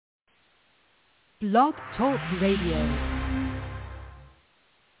Blog Talk Radio.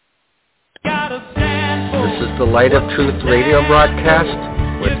 This is the Light of Truth radio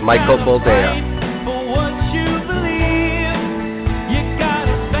broadcast with Michael Boldea.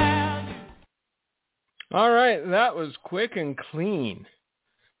 All right, that was quick and clean.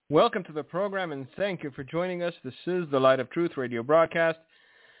 Welcome to the program, and thank you for joining us. This is the Light of Truth radio broadcast.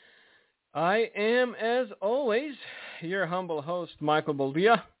 I am, as always, your humble host, Michael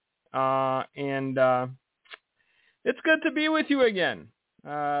Boldea, and it's good to be with you again.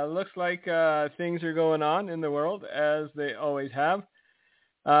 Looks like things are going on in the world, as they always have,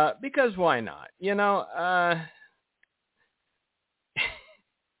 because why not? You know,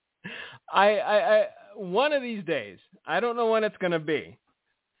 I one of these days, I don't know when it's going to be,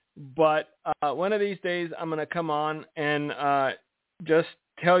 but one of these days I'm going to come on and just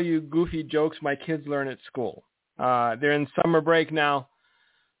tell you goofy jokes my kids learn at school. They're in summer break now,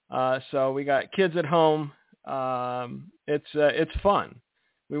 so we got kids at home. It's fun.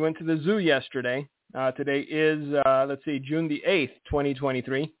 We went to the zoo yesterday. Today is, June the 8th,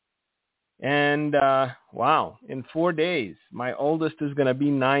 2023. And, wow, in 4 days, my oldest is going to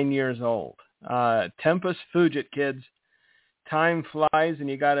be 9 years old. Tempus fugit, kids. Time flies, and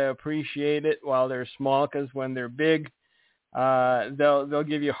you got to appreciate it while they're small, because when they're big, they'll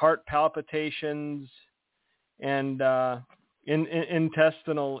give you heart palpitations and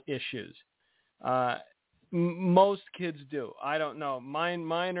intestinal issues. Most kids do. I don't know.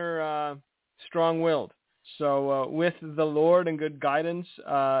 Mine are strong-willed. So with the Lord and good guidance,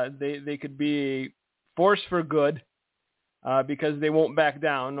 they could be a force for good, because they won't back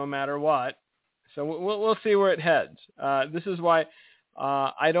down no matter what. So we'll see where it heads. This is why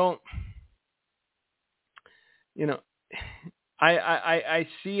I don't, you know, I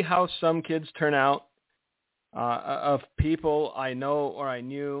see how some kids turn out, of people I know or I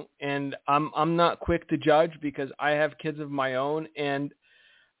knew, and I'm not quick to judge, because I have kids of my own, and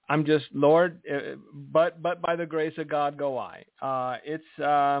I'm just, Lord, but by the grace of God go I. It's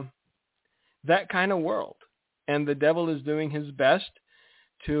that kind of world, and the devil is doing his best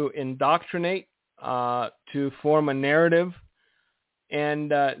to indoctrinate, to form a narrative,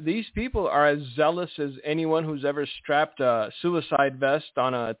 and these people are as zealous as anyone who's ever strapped a suicide vest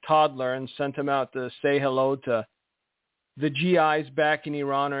on a toddler and sent him out to say hello to the GIs back in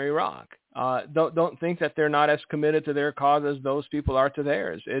Iran or Iraq. Don't think that they're not as committed to their cause as those people are to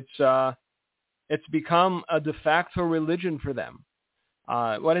theirs. It's become a de facto religion for them.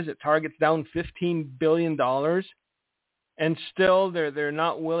 What is it? Target's down $15 billion, and still they're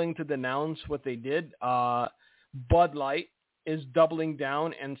not willing to denounce what they did. Bud Light is doubling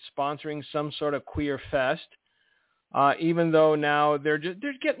down and sponsoring some sort of queer fest, even though now they're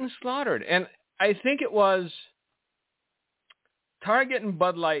getting slaughtered. And I think it was Target and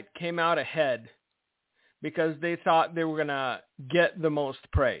Bud Light came out ahead because they thought they were going to get the most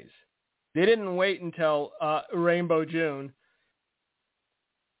praise. They didn't wait until Rainbow June,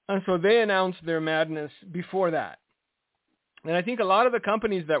 and so they announced their madness before that. And I think a lot of the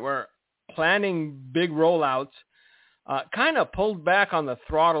companies that were planning big rollouts kind of pulled back on the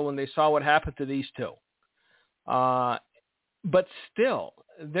throttle when they saw what happened to these two. But still,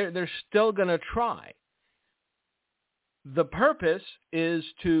 they're still going to try. The purpose is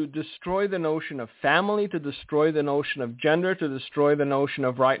to destroy the notion of family, to destroy the notion of gender, to destroy the notion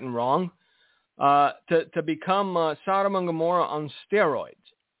of right and wrong, to become Sodom and Gomorrah on steroids.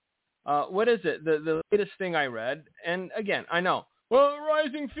 What is it? The latest thing I read, and again, I know, well,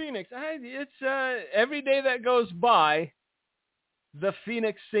 Rising Phoenix, it's every day that goes by, the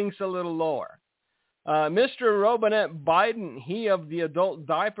Phoenix sinks a little lower. Mr. Robinette Biden, he of the adult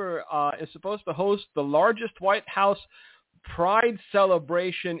diaper, is supposed to host the largest White House Pride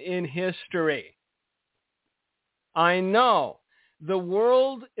celebration in history. I know. The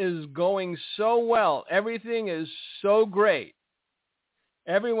world is going so well. Everything is so great.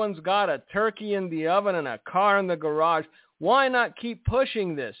 Everyone's got a turkey in the oven and a car in the garage. Why not keep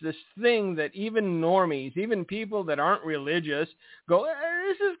pushing this thing that even normies, even people that aren't religious, go,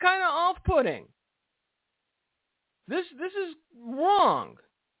 this is kind of off-putting. This is wrong.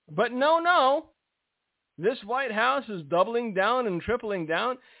 But no. This White House is doubling down and tripling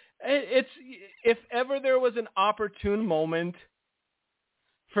down. It's, if ever there was an opportune moment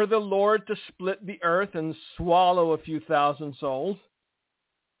for the Lord to split the earth and swallow a few thousand souls,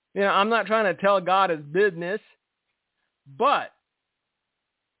 you know, I'm not trying to tell God his business, but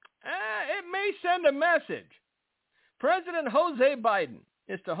it may send a message. President Jose Biden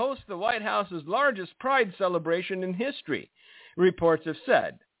is to host the White House's largest Pride celebration in history, reports have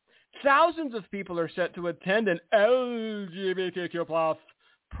said. Thousands of people are set to attend an LGBTQ+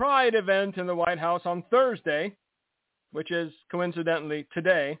 Pride event in the White House on Thursday, which is coincidentally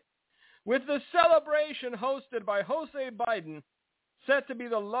today, with the celebration hosted by Jose Biden set to be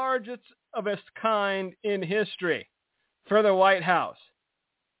the largest of its kind in history for the White House.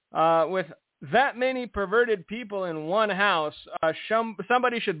 With that many perverted people in one house,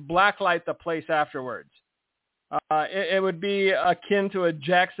 somebody should blacklight the place afterwards. It would be akin to a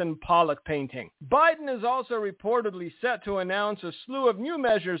Jackson Pollock painting. Biden is also reportedly set to announce a slew of new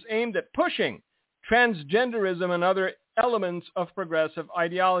measures aimed at pushing transgenderism and other elements of progressive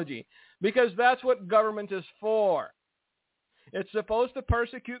ideology, because that's what government is for. It's supposed to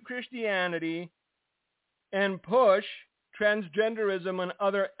persecute Christianity and push transgenderism and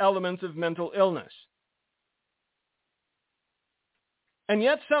other elements of mental illness. And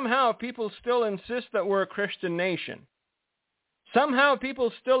yet somehow people still insist that we're a Christian nation. Somehow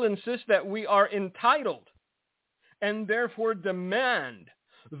people still insist that we are entitled and therefore demand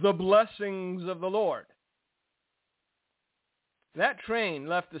the blessings of the Lord. That train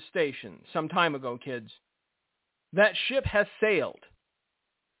left the station some time ago, kids. That ship has sailed.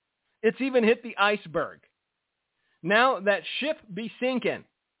 It's even hit the iceberg. Now that ship be sinking.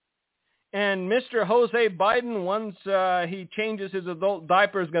 And Mr. Jose Biden, once he changes his adult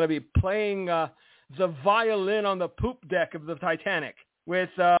diaper, is going to be playing the violin on the poop deck of the Titanic with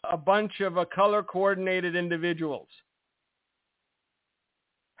a bunch of color-coordinated individuals.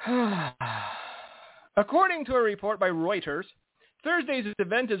 According to a report by Reuters, Thursday's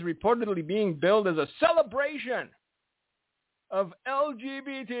event is reportedly being billed as a celebration of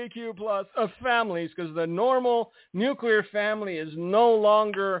LGBTQ plus of families, because the normal nuclear family is no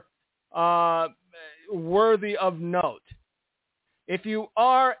longer worthy of note. If you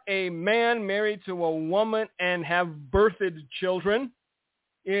are a man married to a woman and have birthed children,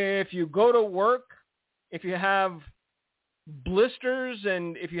 if you go to work, if you have blisters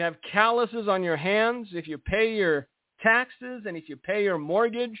and if you have calluses on your hands, if you pay your taxes and if you pay your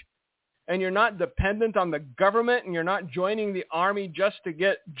mortgage, and you're not dependent on the government and you're not joining the army just to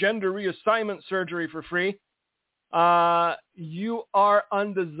get gender reassignment surgery for free, you are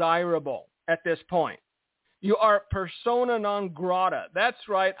undesirable at this point. You are persona non grata. That's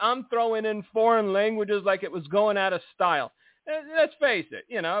right. I'm throwing in foreign languages like it was going out of style. Let's face it,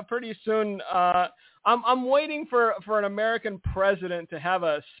 pretty soon, I'm waiting for an American president to have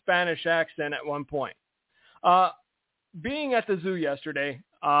a Spanish accent at one point. Being at the zoo yesterday,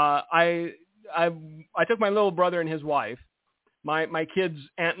 I took my little brother and his wife, my kid's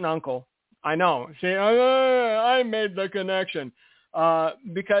aunt and uncle. I know. See, I made the connection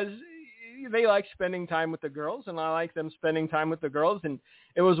because they like spending time with the girls, and I like them spending time with the girls. And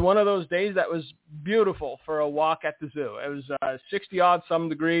it was one of those days that was beautiful for a walk at the zoo. It was 60-odd some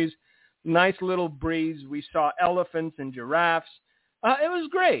degrees, nice little breeze. We saw elephants and giraffes. It was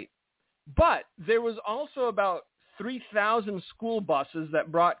great. But there was also about 3,000 school buses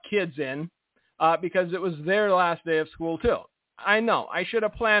that brought kids in because it was their last day of school too. I know. I should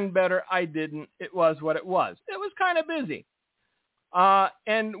have planned better. I didn't. It was what it was. It was kind of busy.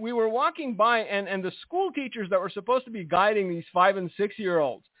 And we were walking by, and the school teachers that were supposed to be guiding these 5- and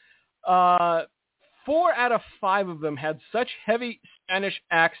 6-year-olds, 4 out of 5 of them had such heavy Spanish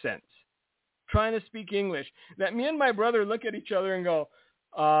accents trying to speak English that me and my brother look at each other and go,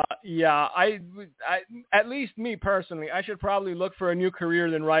 yeah, I at least me personally, I should probably look for a new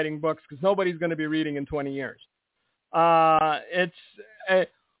career than writing books, because nobody's going to be reading in 20 years.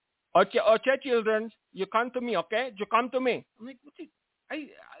 Okay, children, you come to me, okay? You come to me. I'm like, I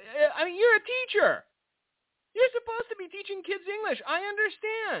mean, you're a teacher. You're supposed to be teaching kids English. I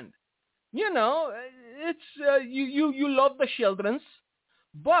understand. It's you love the children's,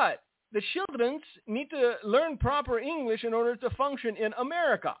 but the children need to learn proper English in order to function in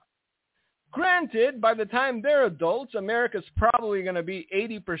America. Granted, by the time they're adults, America's probably going to be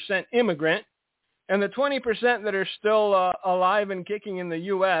 80% immigrant, and the 20% that are still alive and kicking in the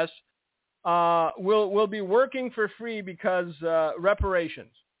U.S. Will be working for free because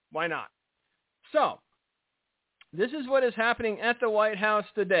reparations. Why not? So, this is what is happening at the White House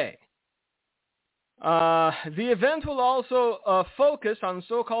today. The event will also focus on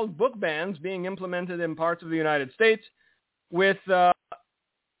so-called book bans being implemented in parts of the United States, with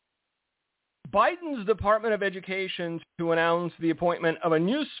Biden's Department of Education to announce the appointment of a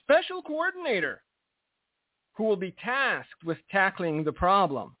new special coordinator who will be tasked with tackling the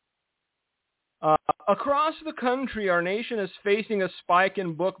problem. Across the country, our nation is facing a spike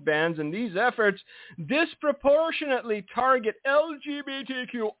in book bans, and these efforts disproportionately target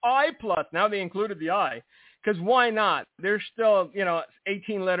LGBTQI+. Now they included the I, because why not? There's still,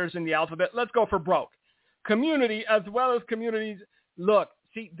 18 letters in the alphabet. Let's go for broke. Community, as well as communities. Look,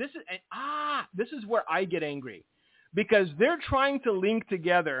 See, this is where I get angry, because they're trying to link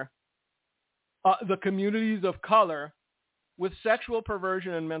together the communities of color with sexual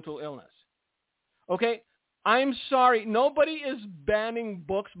perversion and mental illness. Okay? I'm sorry. Nobody is banning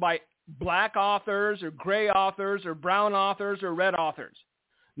books by black authors or gray authors or brown authors or red authors.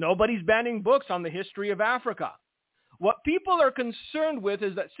 Nobody's banning books on the history of Africa. What people are concerned with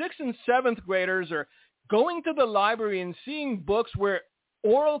is that 6th and 7th graders are going to the library and seeing books where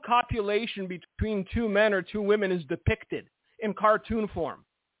oral copulation between two men or two women is depicted in cartoon form.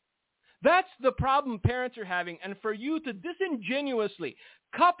 That's the problem parents are having. And for you to disingenuously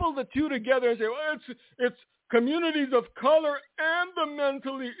couple the two together and say, well, it's communities of color and the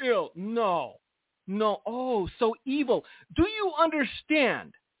mentally ill. No. Oh, so evil. Do you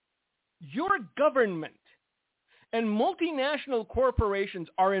understand? Your government and multinational corporations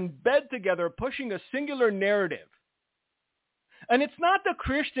are in bed together pushing a singular narrative. And it's not the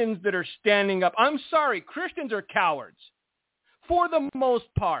Christians that are standing up. I'm sorry, Christians are cowards for the most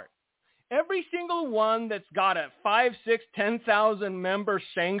part. Every single one that's got a 5, 6, 10,000 member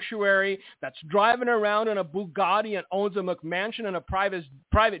sanctuary, that's driving around in a Bugatti and owns a McMansion and a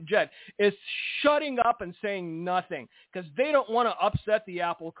private jet is shutting up and saying nothing because they don't want to upset the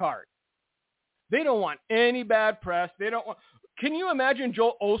apple cart. They don't want any bad press. Can you imagine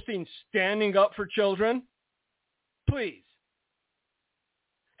Joel Osteen standing up for children? Please.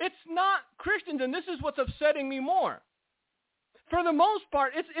 It's not Christians, and this is what's upsetting me more. For the most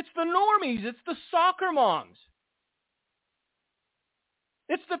part, it's the normies. It's the soccer moms.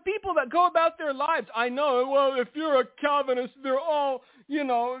 It's the people that go about their lives. I know, well, if you're a Calvinist, they're all,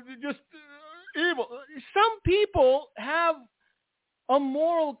 just evil. Some people have a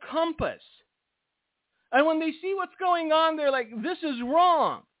moral compass. And when they see what's going on, they're like, this is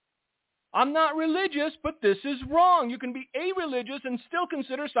wrong. I'm not religious, but this is wrong. You can be a-religious and still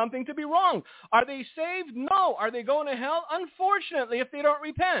consider something to be wrong. Are they saved? No. Are they going to hell? Unfortunately, if they don't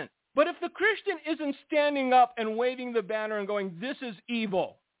repent. But if the Christian isn't standing up and waving the banner and going, this is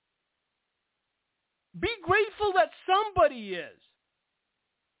evil, be grateful that somebody is.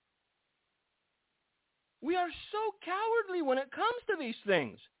 We are so cowardly when it comes to these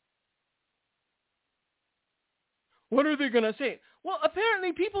things. What are they going to say? Well,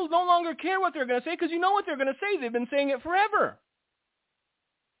 apparently people no longer care what they're going to say because you know what they're going to say. They've been saying it forever.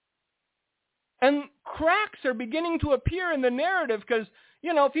 And cracks are beginning to appear in the narrative because,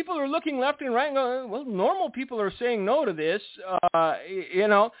 people are looking left and right and going, well, normal people are saying no to this.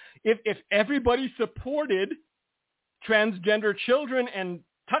 If everybody supported transgender children and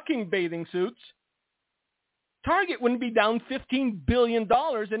tucking bathing suits, Target wouldn't be down $15 billion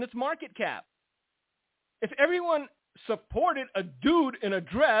in its market cap. If everyone supported a dude in a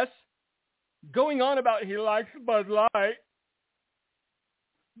dress going on about he likes Bud Light,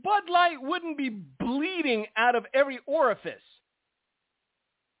 Bud Light wouldn't be bleeding out of every orifice.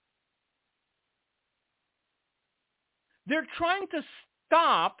 They're trying to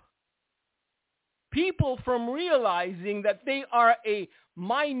stop people from realizing that they are a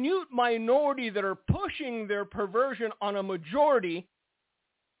minute minority that are pushing their perversion on a majority,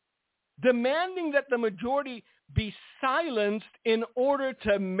 demanding that the majority be silenced in order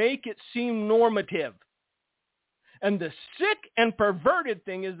to make it seem normative. And the sick and perverted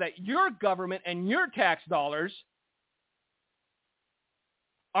thing is that your government and your tax dollars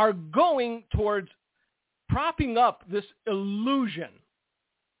are going towards propping up this illusion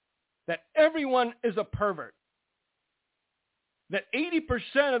that everyone is a pervert. That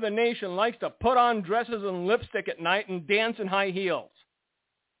 80% of the nation likes to put on dresses and lipstick at night and dance in high heels.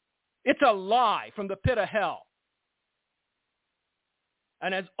 It's a lie from the pit of hell.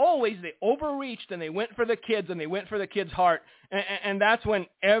 And as always, they overreached and they went for the kids and they went for the kids' heart. And that's when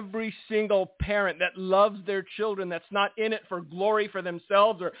every single parent that loves their children, that's not in it for glory for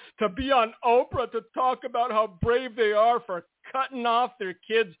themselves or to be on Oprah to talk about how brave they are for cutting off their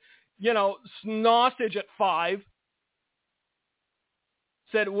kids, snossage at 5,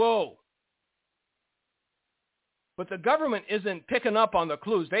 said, whoa. But the government isn't picking up on the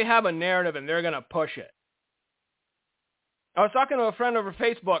clues. They have a narrative and they're going to push it. I was talking to a friend over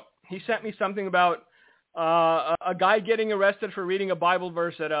Facebook. He sent me something about a guy getting arrested for reading a Bible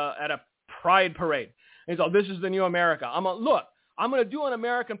verse at a pride parade. And he's like, this is the new America. I'm going to do an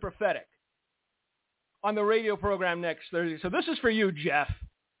American Prophetic on the radio program next Thursday. So this is for you, Jeff.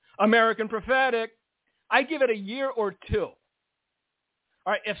 American Prophetic. I give it a year or 2. All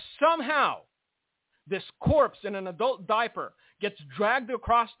right, if somehow this corpse in an adult diaper gets dragged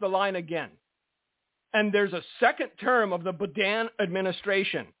across the line again, and there's a second term of the Boudin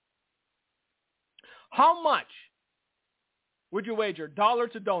administration, how much would you wager, dollar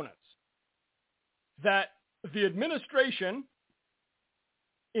to donuts, that the administration,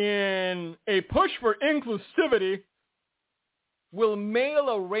 in a push for inclusivity, will mail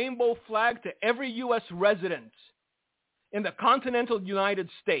a rainbow flag to every U.S. resident in the continental United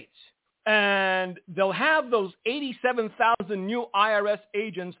States? And they'll have those 87,000 new IRS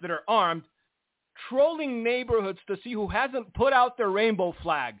agents that are armed trolling neighborhoods to see who hasn't put out their rainbow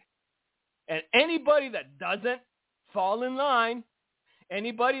flag. And anybody that doesn't fall in line,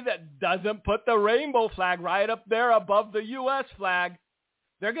 anybody that doesn't put the rainbow flag right up there above the U.S. flag,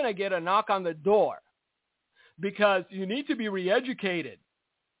 they're going to get a knock on the door, because you need to be re-educated.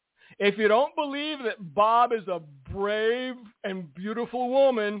 If you don't believe that Bob is a brave and beautiful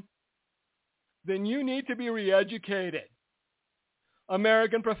woman, then you need to be re-educated.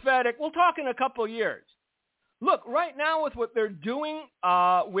 American Prophetic, we'll talk in a couple of years. Look, right now with what they're doing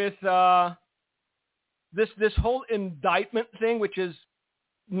with this whole indictment thing, which is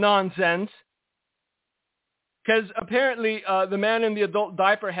nonsense, because apparently the man in the adult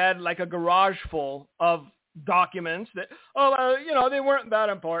diaper had like a garage full of documents that, they weren't that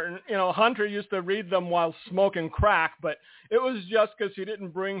important. Hunter used to read them while smoking crack, but it was just because he didn't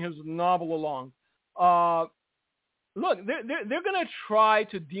bring his novel along. Look, they're going to try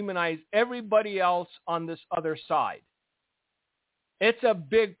to demonize everybody else on this other side. It's a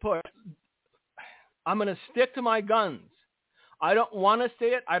big push. I'm going to stick to my guns. I don't want to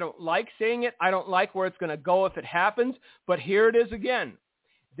say it. I don't like saying it. I don't like where it's going to go if it happens. But here it is again.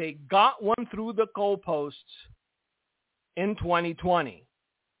 They got one through the goalposts in 2020.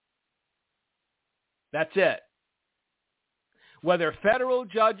 That's it. Whether federal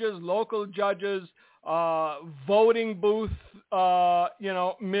judges, local judges, voting booth,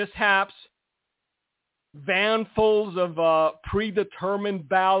 mishaps, vanfuls of predetermined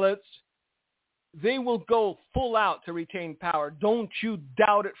ballots, they will go full out to retain power. Don't you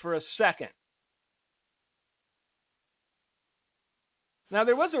doubt it for a second. Now,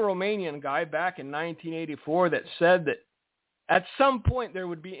 there was a Romanian guy back in 1984 that said that at some point there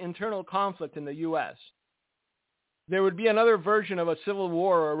would be internal conflict in the U.S. There would be another version of a civil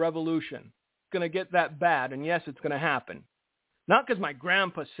war or a revolution. It's going to get that bad, and yes, it's going to happen. Not because my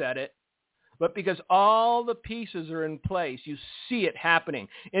grandpa said it, but because all the pieces are in place. You see it happening.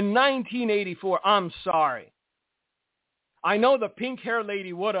 In 1984, I'm sorry. I know the pink-haired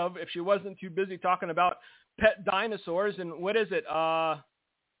lady would have if she wasn't too busy talking about pet dinosaurs. And what is it? I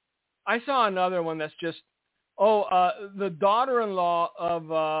saw another one that's just, the daughter-in-law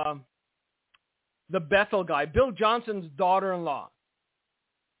of the Bethel guy, Bill Johnson's daughter-in-law,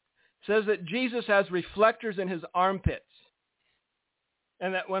 says that Jesus has reflectors in his armpits.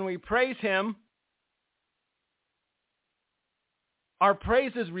 And that when we praise him, our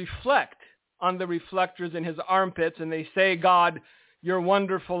praises reflect on the reflectors in his armpits, and they say, God, you're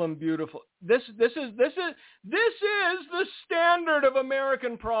wonderful and beautiful. This is the standard of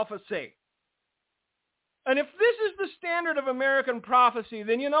American prophecy. And if this is the standard of American prophecy,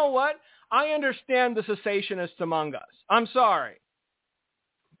 then you know what? I understand the cessationists among us. I'm sorry.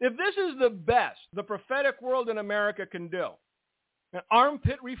 If this is the best the prophetic world in America can do, and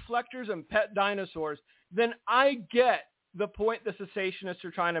armpit reflectors and pet dinosaurs, then I get the point the cessationists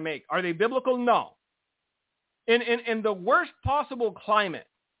are trying to make. Are they biblical? No. In the worst possible climate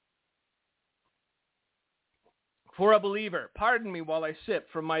for a believer, pardon me while I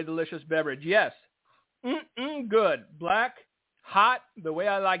sip from my delicious beverage. Yes. Good. Black, hot, the way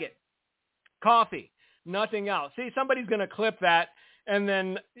I like it. Coffee, nothing else. See, somebody's going to clip that, and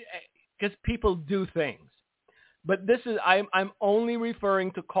then, because people do things. But this is, I'm only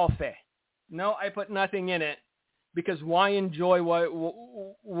referring to coffee. No, I put nothing in it, because why enjoy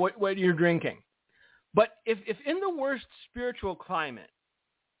what you're drinking? But if in the worst spiritual climate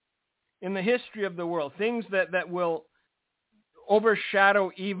in the history of the world, things that will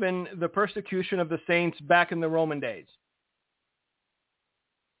overshadow even the persecution of the saints back in the Roman days,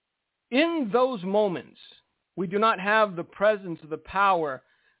 in those moments, we do not have the presence, the power,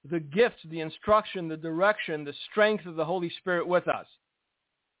 the gifts, the instruction, the direction, the strength of the Holy Spirit with us,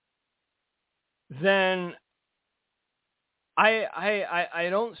 then I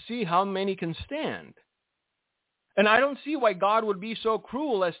don't see how many can stand. And I don't see why God would be so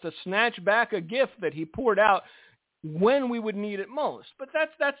cruel as to snatch back a gift that he poured out when we would need it most. But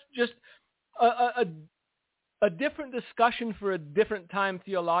that's just a different discussion for a different time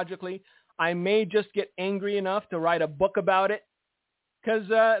theologically. I may just get angry enough to write a book about it, because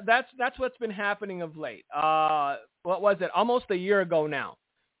that's what's been happening of late. What was it? Almost a year ago now.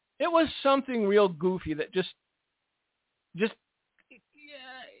 It was something real goofy that just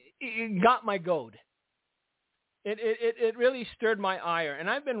it got my goad. It really stirred my ire, and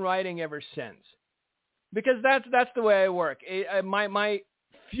I've been writing ever since, because that's the way I work. My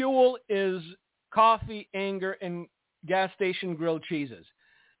fuel is coffee, anger, and gas station grilled cheeses.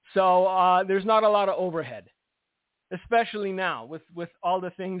 So there's not a lot of overhead, especially now with all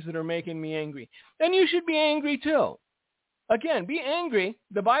the things that are making me angry. And you should be angry too. Again, be angry.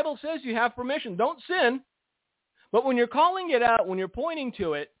 The Bible says you have permission. Don't sin. But when you're calling it out, when you're pointing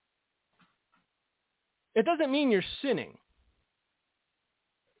to it, it doesn't mean you're sinning.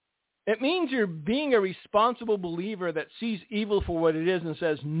 It means you're being a responsible believer that sees evil for what it is and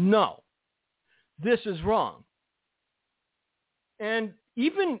says, no, this is wrong. And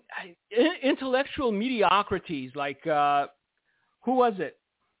even intellectual mediocrities like, who was it?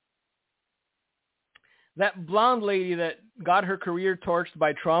 That blonde lady that got her career torched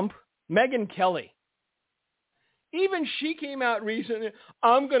by Trump, Megyn Kelly. Even she came out recently,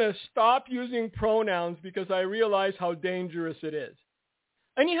 I'm going to stop using pronouns because I realize how dangerous it is.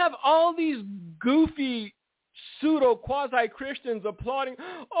 And you have all these goofy pseudo-quasi-Christians applauding,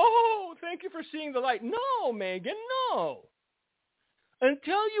 oh, thank you for seeing the light. No, Megan, no.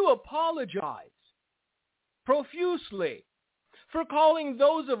 Until you apologize profusely for calling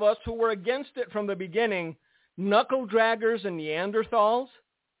those of us who were against it from the beginning knuckle-draggers and Neanderthals,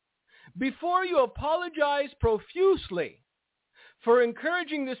 before you apologize profusely for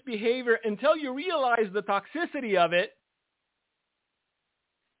encouraging this behavior until you realize the toxicity of it,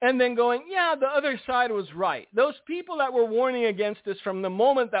 and then going, yeah, the other side was right. Those people that were warning against this from the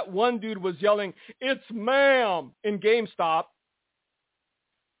moment that one dude was yelling, it's ma'am, in GameStop.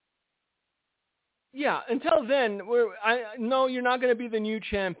 Yeah, until then, no, you're not going to be the new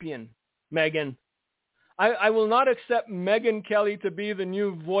champion, Megan. I will not accept Megyn Kelly to be the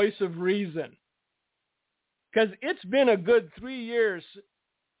new voice of reason. Because it's been a good 3 years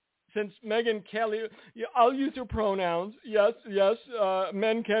since Megyn Kelly, I'll use your pronouns. Yes,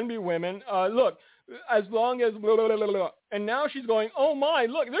 men can be women. Look, as long as blah, blah, blah, blah. And now she's going, oh my,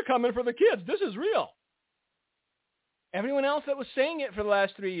 look, they're coming for the kids. This is real. Everyone else that was saying it for the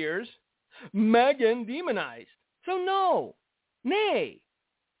last 3 years, Megyn demonized. So no, nay.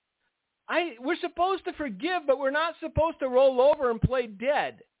 We're supposed to forgive, but we're not supposed to roll over and play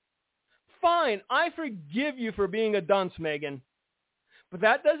dead. Fine, I forgive you for being a dunce, Megan. But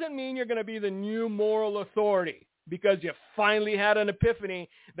that doesn't mean you're going to be the new moral authority because you finally had an epiphany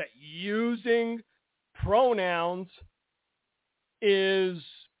that using pronouns is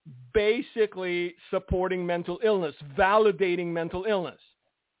basically supporting mental illness, validating mental illness.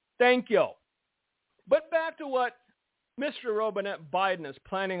 Thank you. But back to what Mr. Robinette Biden is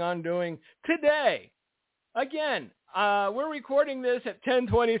planning on doing today. Again, we're recording this at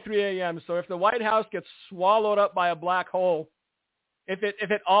 10:23 a.m., so if the White House gets swallowed up by a black hole, if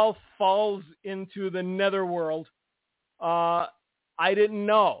it all falls into the netherworld, I didn't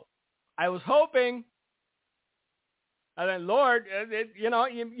know. I was hoping. And then, Lord,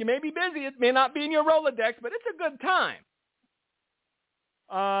 you may be busy. It may not be in your Rolodex, but it's a good time.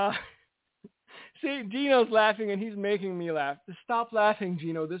 See, Gino's laughing, and he's making me laugh. Stop laughing,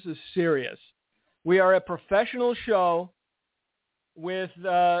 Gino. This is serious. We are a professional show with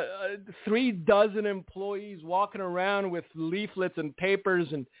 36 employees walking around with leaflets and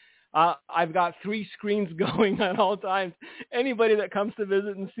papers, and I've got 3 screens going at all times. Anybody that comes to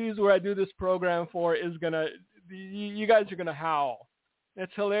visit and sees where I do this program for is you guys are gonna howl.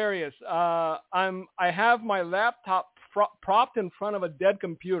 It's hilarious. I have my laptop propped in front of a dead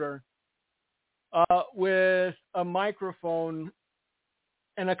computer with a microphone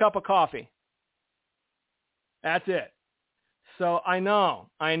and a cup of coffee. That's it. So I know.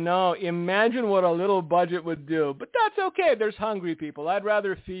 Imagine what a little budget would do. But that's okay. There's hungry people. I'd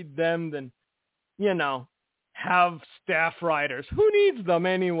rather feed them than, have staff writers. Who needs them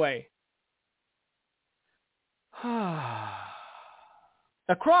anyway?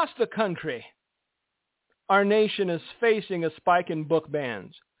 Across the country, our nation is facing a spike in book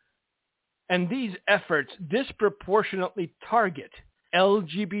bans. And these efforts disproportionately target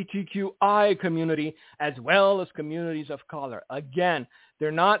LGBTQI community as well as communities of color. Again,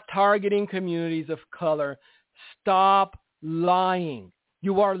 they're not targeting communities of color. Stop lying.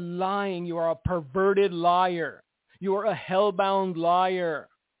 You are lying. You are a perverted liar. You are a hellbound liar.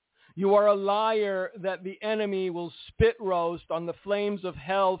 You are a liar that the enemy will spit roast on the flames of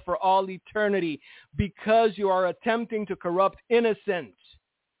hell for all eternity because you are attempting to corrupt innocence.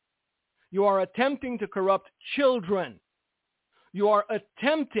 You are attempting to corrupt children. You are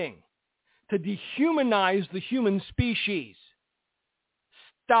attempting to dehumanize the human species.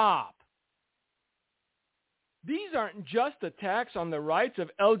 Stop. These aren't just attacks on the rights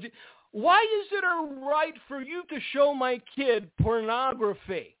of Why is it a right for you to show my kid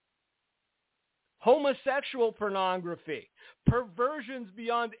pornography? Homosexual pornography, perversions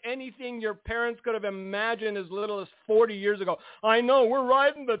beyond anything your parents could have imagined as little as 40 years ago. I know, we're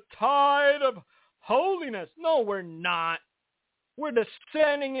riding the tide of holiness. No, we're not. We're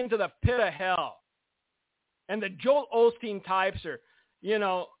descending into the pit of hell. And the Joel Osteen types are,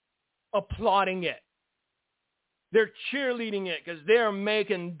 applauding it. They're cheerleading it because they're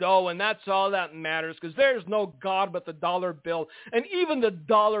making dough, and that's all that matters, because there's no God but the dollar bill. And even the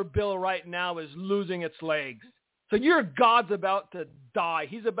dollar bill right now is losing its legs. So your God's about to die.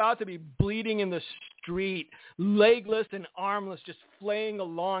 He's about to be bleeding in the street, legless and armless, just flaying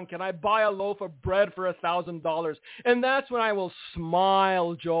along. Can I buy a loaf of bread for $1,000? And that's when I will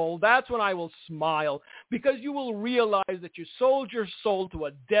smile, Joel. That's when I will smile, because you will realize that you sold your soul to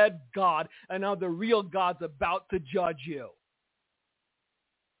a dead God, and now the real God's about to judge you.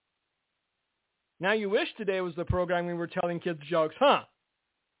 Now you wish today was the program we were telling kids jokes, huh?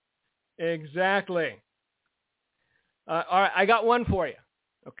 Exactly. All right, I got one for you.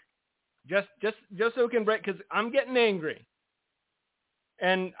 Okay, just so we can break, because I'm getting angry,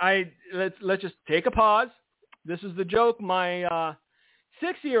 and let's just take a pause. This is the joke my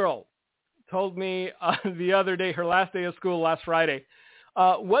 6-year-old told me the other day, her last day of school last Friday.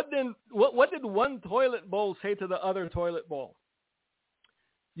 What did one toilet bowl say to the other toilet bowl?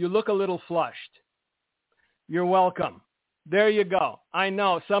 You look a little flushed. You're welcome. There you go. I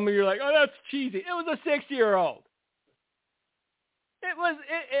know some of you are like, oh, that's cheesy. It was a 6-year-old.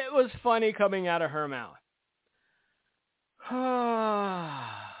 It was funny coming out of her mouth.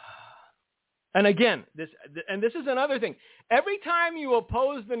 And again, this is another thing. Every time you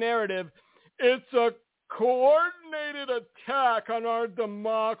oppose the narrative, it's a coordinated attack on our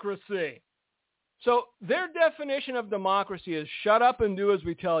democracy. So their definition of democracy is shut up and do as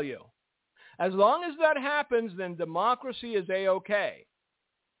we tell you. As long as that happens, then democracy is A-okay.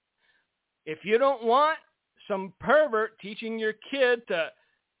 If you don't want some pervert teaching your kid to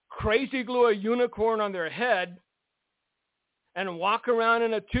crazy glue a unicorn on their head and walk around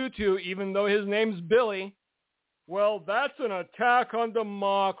in a tutu even though his name's Billy, well, that's an attack on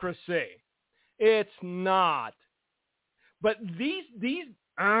democracy. It's not. But this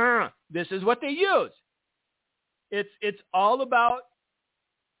is what they use. It's all about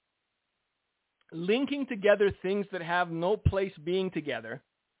linking together things that have no place being together,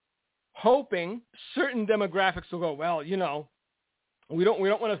 hoping certain demographics will go, well, we don't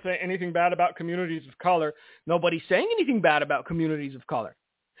want to say anything bad about communities of color. Nobody's saying anything bad about communities of color.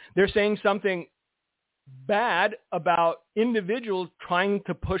 They're saying something bad about individuals trying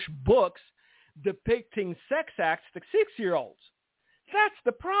to push books depicting sex acts to 6-year-olds. That's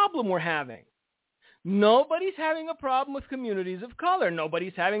the problem we're having. Nobody's having a problem with communities of color.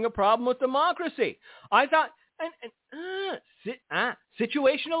 Nobody's having a problem with democracy. I thought,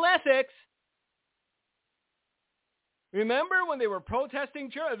 situational ethics. Remember when they were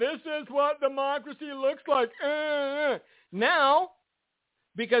protesting church? This is what democracy looks like. Now,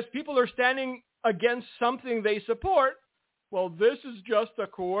 because people are standing against something they support, well, this is just a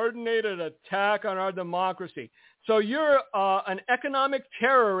coordinated attack on our democracy. So you're an economic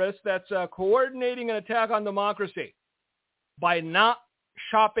terrorist that's coordinating an attack on democracy by not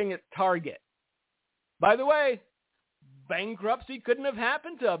shopping at Target. By the way, bankruptcy couldn't have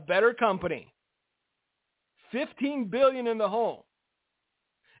happened to a better company. $15 billion in the hole.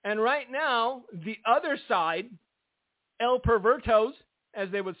 And right now, the other side, El Pervertos, as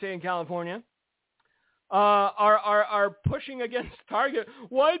they would say in California, are pushing against Target.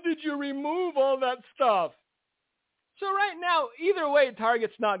 Why did you remove all that stuff? So right now, either way,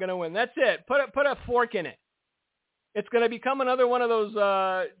 Target's not going to win. That's it. Put a fork in it. It's going to become another one of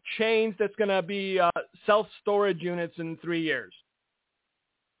those chains that's going to be self-storage units in 3 years.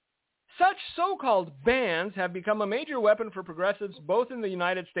 Such so-called bans have become a major weapon for progressives both in the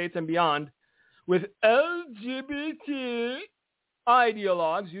United States and beyond, with LGBT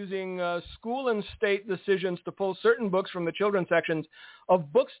ideologues using school and state decisions to pull certain books from the children's sections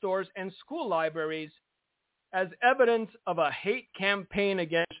of bookstores and school libraries as evidence of a hate campaign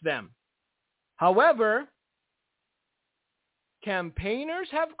against them. However, campaigners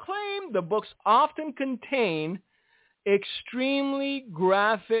have claimed the books often contain extremely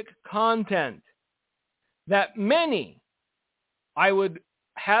graphic content that many, I would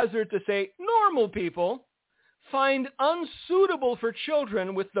hazard to say normal people, find unsuitable for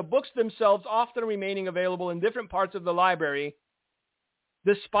children, with the books themselves often remaining available in different parts of the library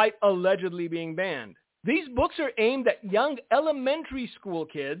despite allegedly being banned. These books are aimed at young elementary school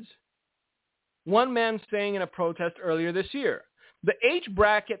kids, one man saying in a protest earlier this year. The age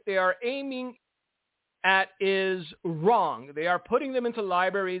bracket they are aiming at is wrong. They are putting them into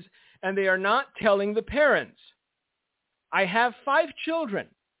libraries, and they are not telling the parents. I have 5 children.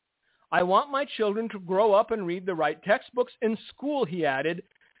 I want my children to grow up and read the right textbooks in school, he added,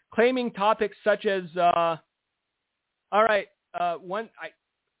 claiming topics such as, I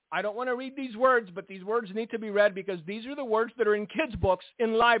don't want to read these words, but these words need to be read because these are the words that are in kids' books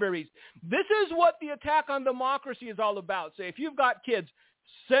in libraries. This is what the attack on democracy is all about. So if you've got kids,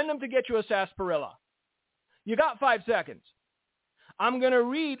 send them to get you a sarsaparilla. You got 5 seconds. I'm going to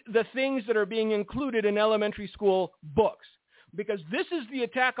read the things that are being included in elementary school books because this is the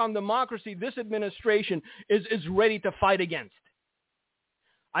attack on democracy this administration is ready to fight against.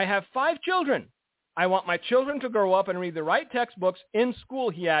 I have 5 children. I want my children to grow up and read the right textbooks in school,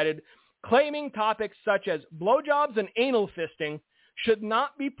 he added, claiming topics such as blowjobs and anal fisting should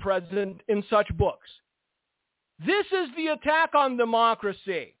not be present in such books. This is the attack on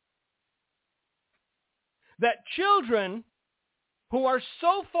democracy. That children who are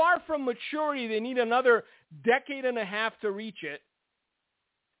so far from maturity they need another decade and a half to reach it,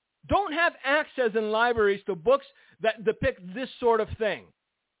 don't have access in libraries to books that depict this sort of thing.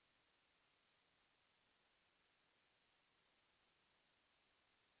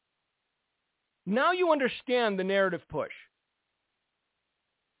 Now you understand the narrative push.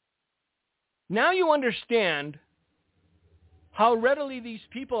 Now you understand how readily these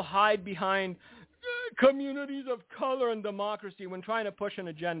people hide behind communities of color and democracy when trying to push an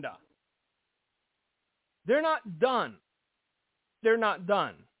agenda. They're not done. They're not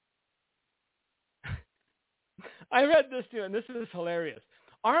done. I read this too, and this is hilarious.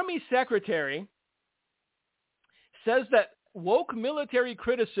 Army Secretary says that woke military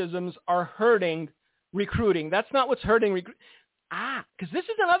criticisms are hurting recruiting. That's not what's hurting recruiting. Because this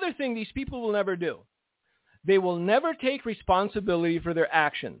is another thing these people will never do. They will never take responsibility for their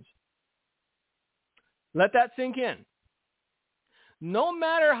actions. Let that sink in. No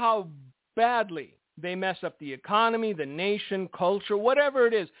matter how badly they mess up the economy, the nation, culture, whatever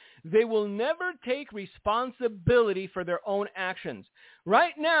it is, they will never take responsibility for their own actions.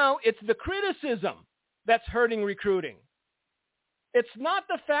 Right now, it's the criticism that's hurting recruiting. It's not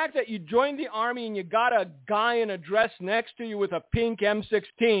the fact that you joined the Army and you got a guy in a dress next to you with a pink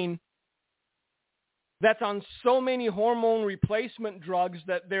M16 that's on so many hormone replacement drugs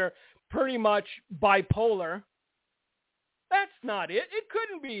that they're pretty much bipolar. That's not it. It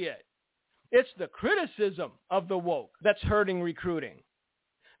couldn't be it. It's the criticism of the woke that's hurting recruiting.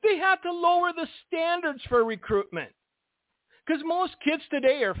 They have to lower the standards for recruitment because most kids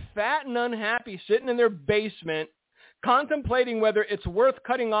today are fat and unhappy sitting in their basement contemplating whether it's worth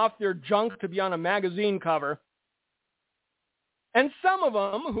cutting off their junk to be on a magazine cover. And some of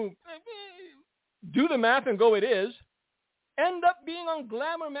them who do the math and go, it is, end up being on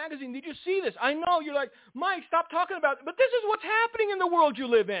Glamour magazine. Did you see this? I know you're like, Mike, stop talking about it. But this is what's happening in the world you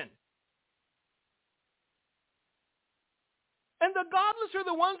live in. And the godless are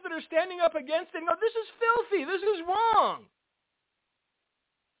the ones that are standing up against it and go, this is filthy. This is wrong.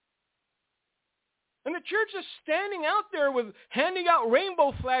 And the church is standing out there with handing out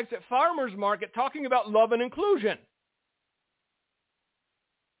rainbow flags at farmers market talking about love and inclusion.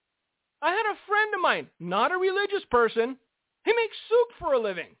 I had a friend of mine, not a religious person. He makes soup for a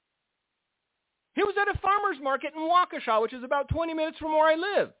living. He was at a farmer's market in Waukesha, which is about 20 minutes from where I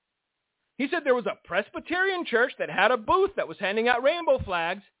live. He said there was a Presbyterian church that had a booth that was handing out rainbow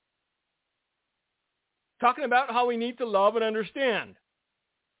flags, talking about how we need to love and understand.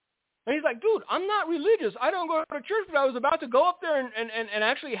 And he's like, dude, I'm not religious. I don't go to church, but I was about to go up there and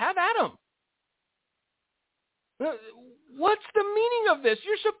actually have at them. What's the meaning of this?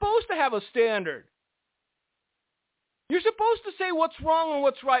 You're supposed to have a standard. You're supposed to say what's wrong and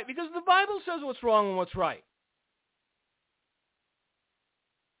what's right because the Bible says what's wrong and what's right.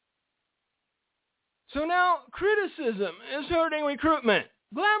 So now criticism is hurting recruitment.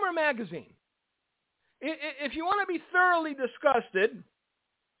 Glamour magazine. If you want to be thoroughly disgusted,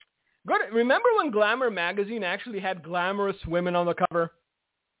 remember when Glamour magazine actually had glamorous women on the cover?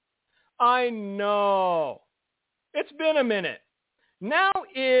 I know. It's been a minute. Now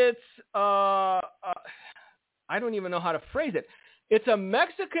it's, I don't even know how to phrase it. It's a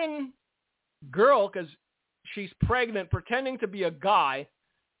Mexican girl, because she's pregnant, pretending to be a guy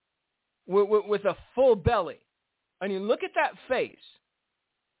with a full belly. And you look at that face,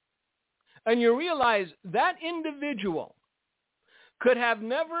 and you realize that individual could have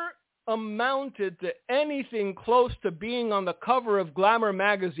never amounted to anything close to being on the cover of Glamour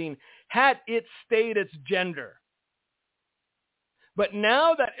magazine had it stayed its gender. But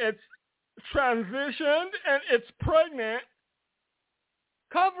now that it's transitioned and it's pregnant,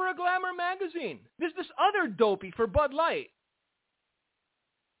 Cover of Glamour magazine. This other dopey for Bud Light.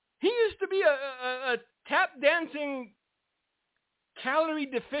 He used to be a tap dancing, calorie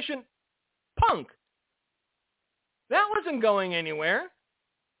deficient punk. That wasn't going anywhere.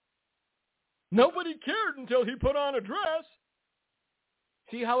 Nobody cared until he put on a dress.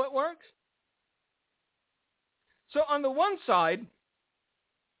 See how it works? So on the one side,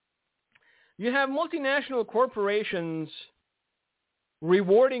 you have multinational corporations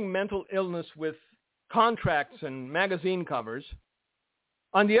rewarding mental illness with contracts and magazine covers.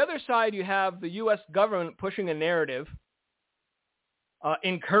 On the other side, you have the U.S. government pushing a narrative,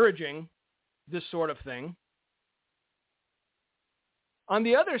 encouraging this sort of thing. On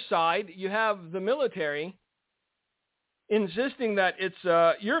the other side, you have the military insisting that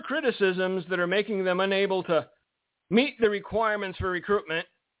it's your criticisms that are making them unable to meet the requirements for recruitment.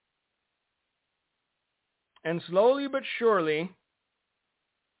 And slowly but surely,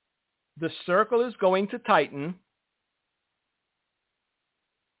 the circle is going to tighten,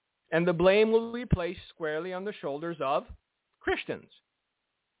 and the blame will be placed squarely on the shoulders of Christians.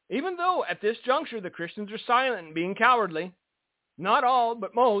 Even though at this juncture the Christians are silent and being cowardly, not all,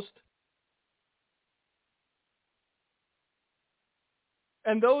 but most.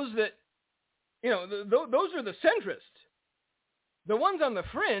 And those that, those are the centrists. The ones on the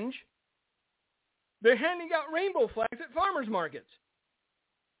fringe, they're handing out rainbow flags at farmers markets.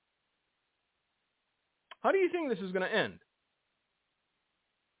 How do you think this is going to end?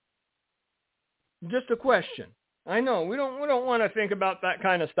 Just a question. I know we don't want to think about that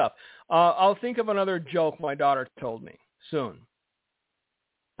kind of stuff. I'll think of another joke my daughter told me soon.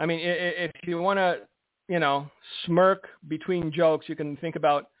 I mean, if you want to, smirk between jokes, you can think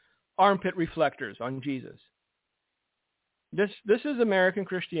about armpit reflectors on Jesus. This is American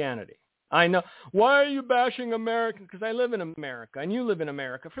Christianity. I know. Why are you bashing America? Because I live in America, and you live in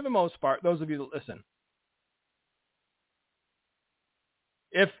America for the most part, those of you that listen.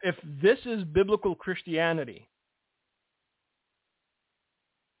 If this is biblical Christianity,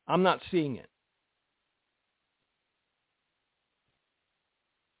 I'm not seeing it.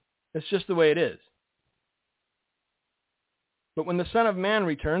 It's just the way it is. But when the Son of Man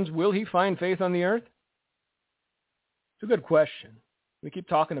returns, will he find faith on the earth? It's a good question. We keep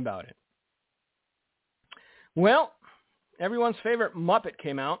talking about it. Well, everyone's favorite Muppet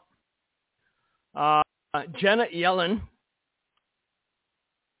came out. Janet Yellen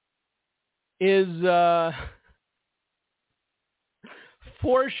is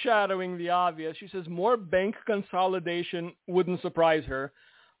foreshadowing the obvious. She says more bank consolidation wouldn't surprise her.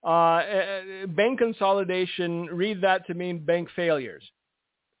 Bank consolidation, read that to mean bank failures.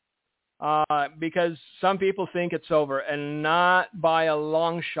 Because some people think it's over, and not by a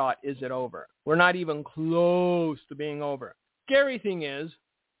long shot is it over. We're not even close to being over. Scary thing is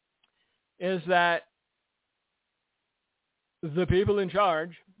that the people in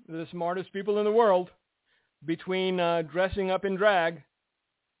charge, the smartest people in the world, between dressing up in drag,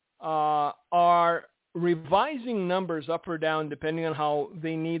 are revising numbers up or down depending on how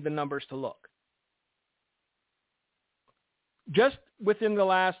they need the numbers to look. Just within the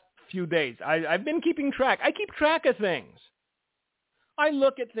last few days, I've been keeping track. I keep track of things. I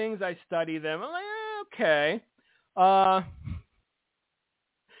look at things, I study them. I'm like, okay.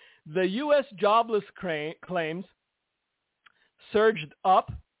 The U.S. jobless claims surged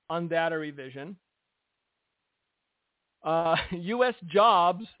up on data revision. U.S.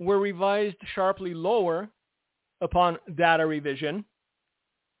 jobs were revised sharply lower upon data revision.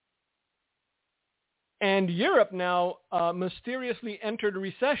 And Europe now mysteriously entered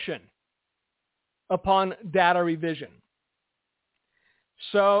recession upon data revision.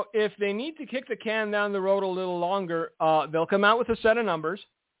 So if they need to kick the can down the road a little longer, they'll come out with a set of numbers,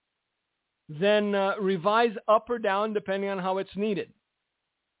 then revise up or down depending on how it's needed.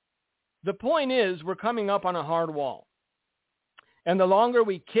 The point is, we're coming up on a hard wall. And the longer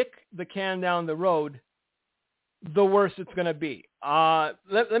we kick the can down the road, the worse it's going to be.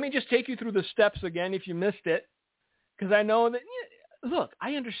 Let me just take you through the steps again if you missed it, because I know that, look,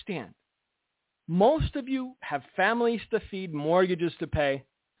 I understand. Most of you have families to feed, mortgages to pay.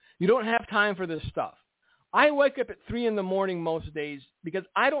 You don't have time for this stuff. I wake up at 3 a.m. most days because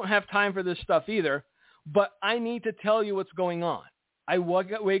I don't have time for this stuff either, but I need to tell you what's going on. I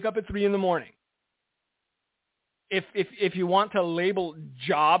wake up at 3 a.m. If you want to label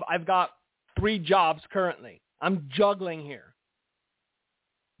job, I've got 3 jobs currently. I'm juggling here.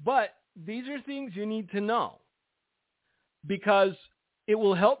 But these are things you need to know because it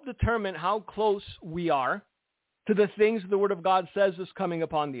will help determine how close we are to the things the Word of God says is coming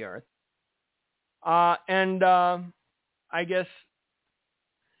upon the earth. I guess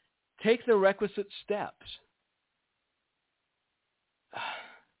take the requisite steps.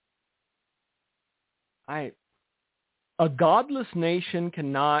 A godless nation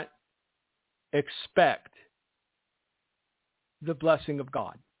cannot expect the blessing of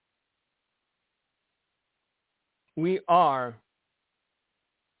God. We are,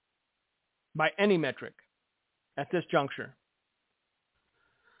 by any metric, at this juncture,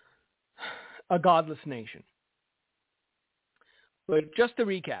 a godless nation. But just to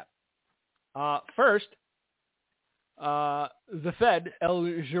recap, first, the Fed,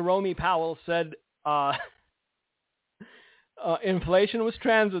 Jerome Powell, said inflation was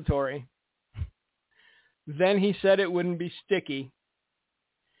transitory. Then he said it wouldn't be sticky.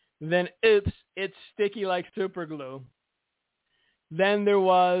 Then, oops, it's sticky like super glue. Then there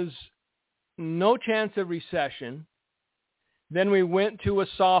was no chance of recession. Then we went to a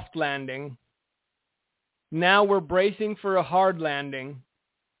soft landing. Now we're bracing for a hard landing.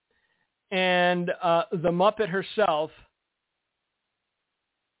 And the Muppet herself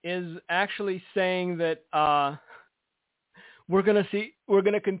is actually saying that we're going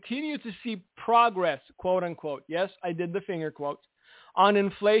to continue to see progress, quote unquote. Yes, I did the finger quotes, on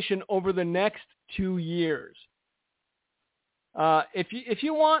inflation over the next 2 years. If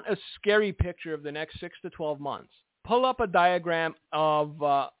you want a scary picture of the next 6 to 12 months, pull up a diagram of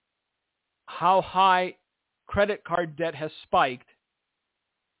how high credit card debt has spiked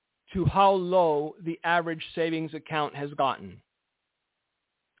to how low the average savings account has gotten.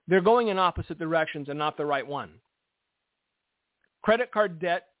 They're going in opposite directions and not the right one. Credit card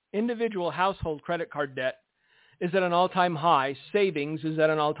debt, individual household credit card debt, is at an all-time high. Savings is at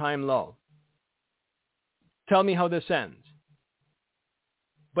an all-time low. Tell me how this ends.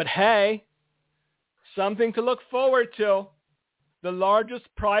 But hey, something to look forward to. The largest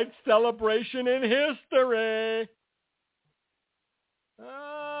Pride celebration in history.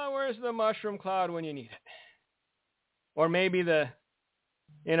 Where's the mushroom cloud when you need it? Or maybe the,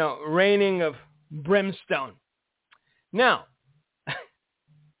 raining of brimstone. Now,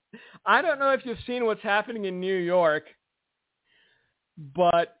 I don't know if you've seen what's happening in New York,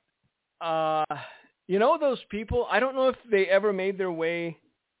 but, those people, I don't know if they ever made their way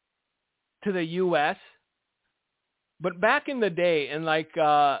to the U.S., but back in the day, in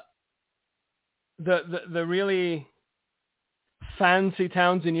the really fancy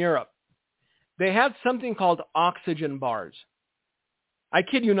towns in Europe, they had something called oxygen bars. I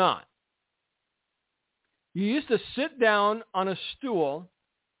kid you not. You used to sit down on a stool.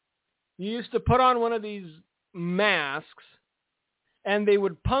 You used to put on one of these masks, and they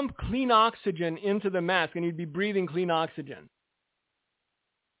would pump clean oxygen into the mask, and you'd be breathing clean oxygen.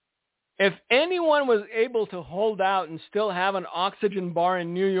 If anyone was able to hold out and still have an oxygen bar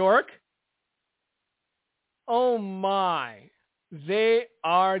in New York, oh my, they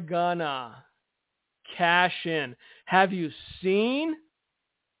are gonna cash in. Have you seen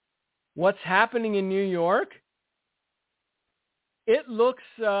what's happening in New York? It looks,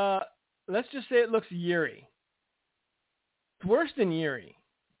 let's just say it looks eerie. It's worse than eerie.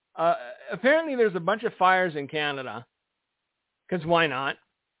 Apparently there's a bunch of fires in Canada, because why not?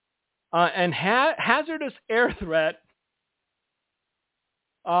 And hazardous air threat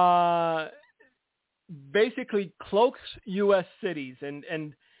basically cloaks U.S. cities,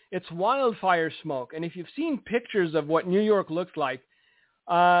 and it's wildfire smoke. And if you've seen pictures of what New York looks like,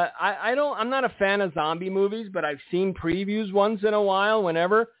 I'm not a fan of zombie movies, but I've seen previews once in a while,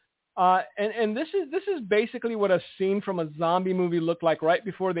 whenever. And this is basically what a scene from a zombie movie looked like right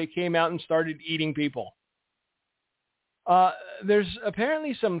before they came out and started eating people. There's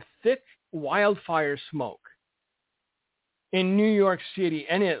apparently some thick wildfire smoke in New York City,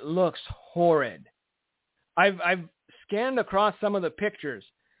 and it looks horrid. I've scanned across some of the pictures,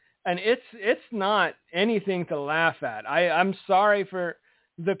 and it's not anything to laugh at. I'm sorry for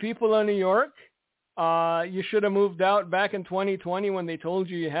the people in New York. You should have moved out back in 2020 when they told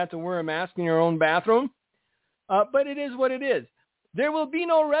you had to wear a mask in your own bathroom. But it is what it is. There will be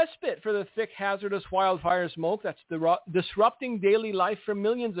no respite for the thick, hazardous wildfire smoke that's disrupting daily life for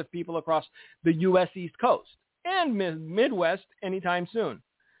millions of people across the U.S. East Coast and Midwest anytime soon.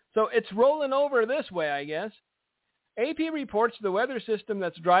 So it's rolling over this way, I guess. AP reports the weather system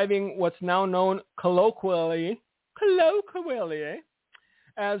that's driving what's now known colloquially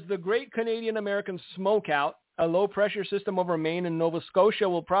as the Great Canadian American Smokeout, a low-pressure system over Maine and Nova Scotia,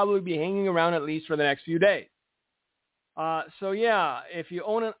 will probably be hanging around at least for the next few days. So yeah, if you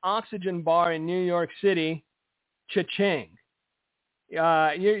own an oxygen bar in New York City, cha-ching.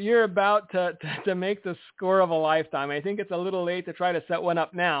 You're about to make the score of a lifetime. I think it's a little late to try to set one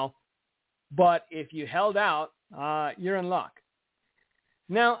up now, but if you held out, you're in luck.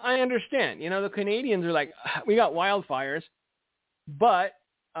 Now, I understand. The Canadians are like, we got wildfires, but,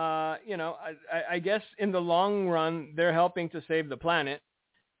 I guess in the long run, they're helping to save the planet.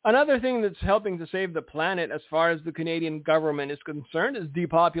 Another thing that's helping to save the planet as far as the Canadian government is concerned is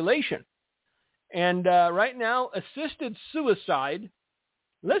depopulation. And right now, assisted suicide,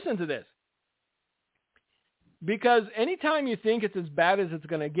 listen to this, because anytime you think it's as bad as it's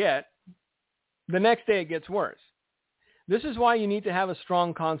going to get, the next day it gets worse. This is why you need to have a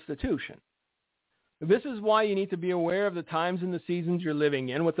strong constitution. This is why you need to be aware of the times and the seasons you're living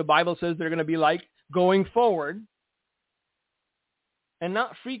in, what the Bible says they're going to be like going forward, and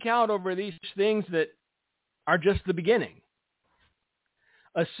not freak out over these things that are just the beginning.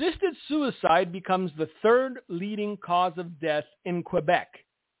 Assisted suicide becomes the third leading cause of death in Quebec.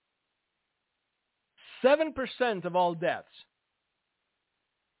 7% of all deaths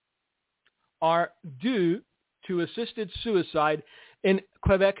are due to assisted suicide in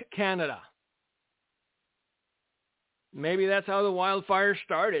Quebec, Canada. Maybe that's how the wildfire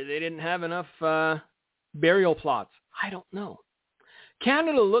started. They didn't have enough burial plots. I don't know.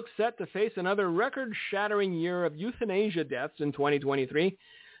 Canada looks set to face another record-shattering year of euthanasia deaths in 2023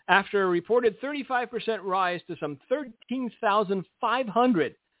 after a reported 35% rise to some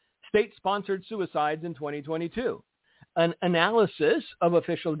 13,500 state-sponsored suicides in 2022. An analysis of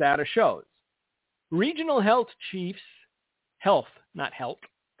official data shows. Regional health chiefs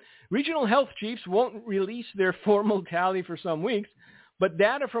won't release their formal tally for some weeks, but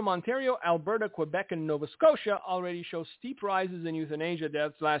data from Ontario, Alberta, Quebec, and Nova Scotia already show steep rises in euthanasia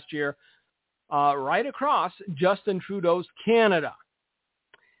deaths last year right across Justin Trudeau's Canada.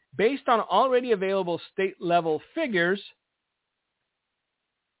 Based on already available state-level figures,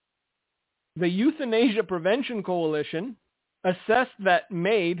 the Euthanasia Prevention Coalition assessed that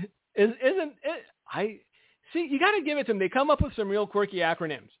MAID you got to give it to them. They come up with some real quirky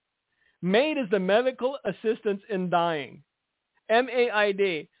acronyms. MAID is the Medical Assistance in Dying.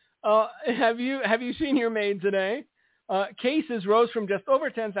 MAID. Have you seen your MAID today? Cases rose from just over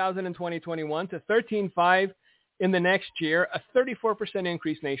 10,000 in 2021 to 13,500 in the next year, a 34%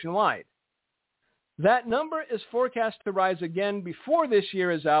 increase nationwide. That number is forecast to rise again before this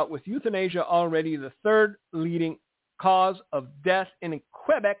year is out, with euthanasia already the third leading cause of death in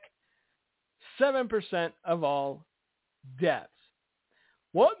Quebec, 7% of all deaths.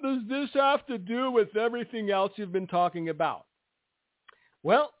 What does this have to do with everything else you've been talking about?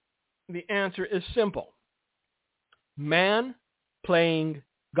 Well, the answer is simple. Man playing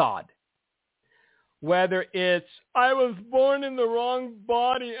God. Whether it's, I was born in the wrong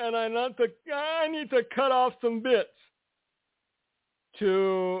body and I need to cut off some bits,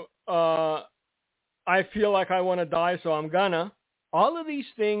 to I feel like I want to die, so I'm gonna. All of these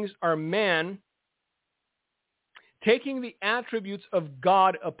things are man taking the attributes of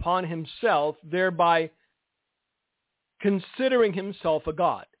God upon himself, thereby considering himself a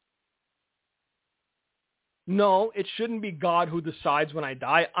God. No, it shouldn't be God who decides when I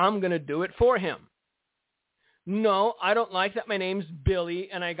die. I'm going to do it for him. No, I don't like that my name's Billy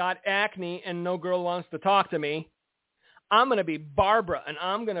and I got acne and no girl wants to talk to me. I'm going to be Barbara and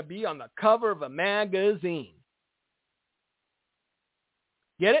I'm going to be on the cover of a magazine.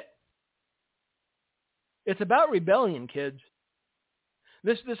 Get it? It's about rebellion, kids.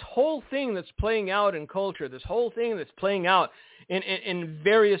 This whole thing that's playing out in culture, this whole thing that's playing out in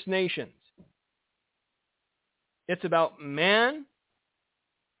various nations, it's about man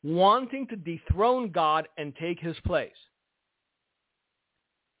wanting to dethrone God and take his place.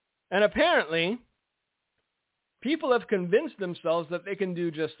 And apparently, people have convinced themselves that they can do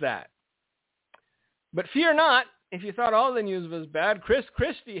just that. But fear not, if you thought all the news was bad, Chris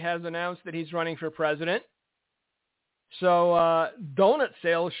Christie has announced that he's running for president. So donut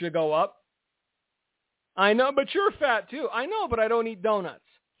sales should go up. I know, but you're fat too. I know, but I don't eat donuts.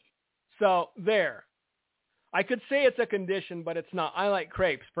 So there. I could say it's a condition, but it's not. I like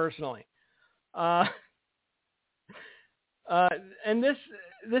crepes personally. And this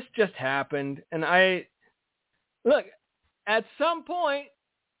just happened. And look, at some point,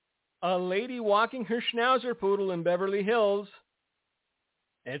 a lady walking her Schnauzer poodle in Beverly Hills,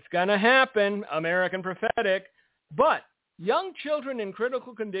 it's going to happen, American prophetic. But young children in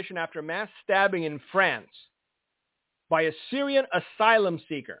critical condition after mass stabbing in France by a Syrian asylum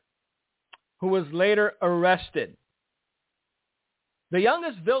seeker who was later arrested. The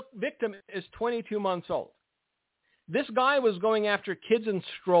youngest victim is 22 months old. This guy was going after kids in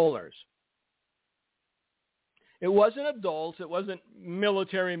strollers. It wasn't adults. It wasn't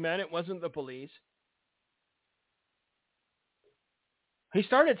military men. It wasn't the police. He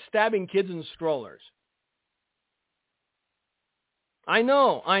started stabbing kids in strollers. I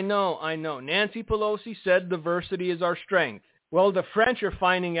know. Nancy Pelosi said diversity is our strength. Well, the French are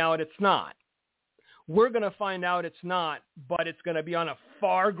finding out it's not. We're going to find out it's not, but it's going to be on a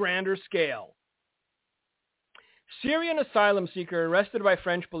far grander scale. Syrian asylum seeker arrested by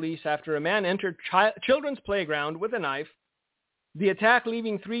French police after a man entered children's playground with a knife. The attack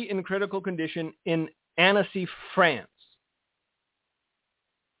leaving 3 in critical condition in Annecy, France.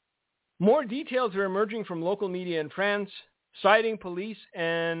 More details are emerging from local media in France, citing police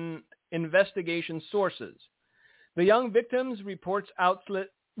and investigation sources. The young victims, reports outlets,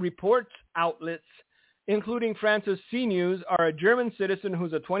 including France's CNews, are a German citizen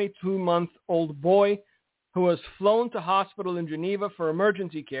who's a 22-month-old boy who was flown to hospital in Geneva for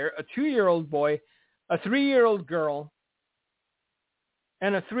emergency care, a 2-year-old boy, a 3-year-old girl,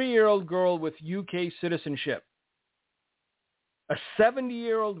 and a 3-year-old girl with UK citizenship. A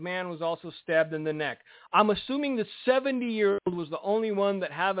 70-year-old man was also stabbed in the neck. I'm assuming the 70-year-old was the only one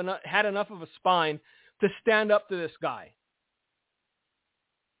that had enough of a spine to stand up to this guy.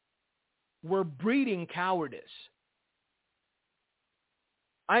 We're breeding cowardice.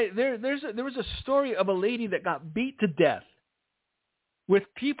 There was a story of a lady that got beat to death with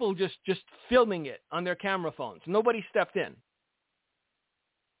people just filming it on their camera phones. Nobody stepped in.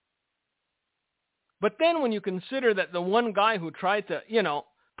 But then when you consider that the one guy who tried to,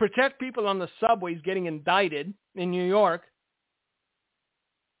 protect people on the subways getting indicted in New York,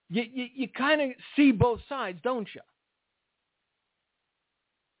 you kind of see both sides, don't you?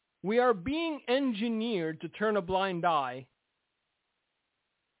 We are being engineered to turn a blind eye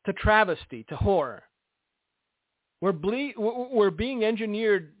to travesty, to horror. We're being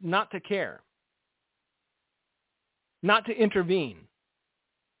engineered not to care, not to intervene.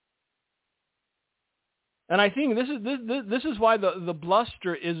 And I think this is why the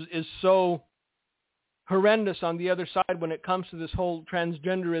bluster is so horrendous on the other side when it comes to this whole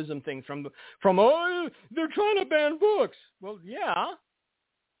transgenderism thing. From they're trying to ban books. Well, yeah,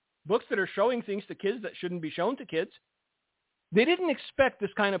 books that are showing things to kids that shouldn't be shown to kids. They didn't expect this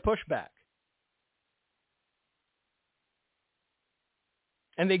kind of pushback,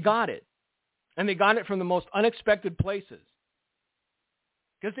 and they got it, from the most unexpected places.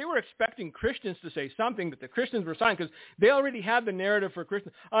 Because they were expecting Christians to say something that the Christians were silent, because they already had the narrative for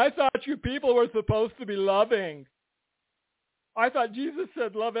Christians. I thought you people were supposed to be loving. I thought Jesus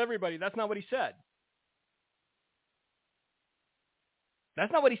said love everybody. That's not what he said.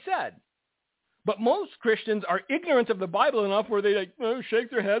 That's not what he said. But most Christians are ignorant of the Bible enough where they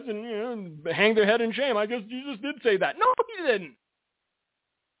shake their heads and hang their head in shame. I guess Jesus did say that. No, he didn't.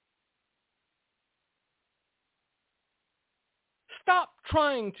 Stop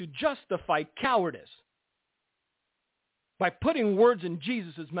trying to justify cowardice by putting words in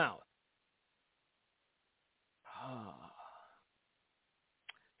Jesus' mouth.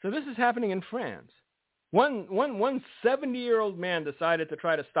 So this is happening in France. One 70-year-old man decided to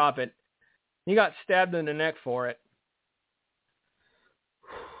try to stop it. He got stabbed in the neck for it.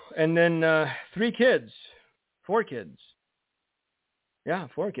 And then 4 kids. Yeah,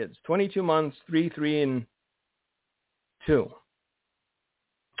 4 kids. 22 months, 3, and 2.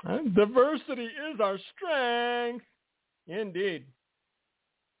 Diversity is our strength. Indeed.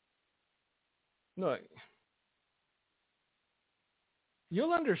 Look,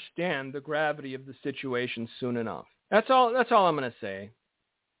 you'll understand the gravity of the situation soon enough. That's all I'm going to say.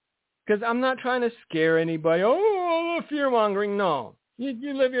 Because I'm not trying to scare anybody. Fear-mongering. No.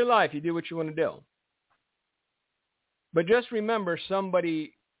 You live your life. You do what you want to do. But just remember,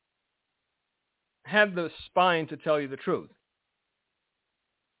 somebody had the spine to tell you the truth.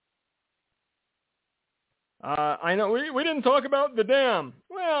 I know we didn't talk about the dam.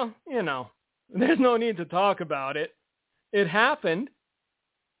 Well, there's no need to talk about it. It happened.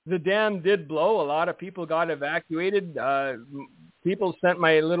 The dam did blow. A lot of people got evacuated. People sent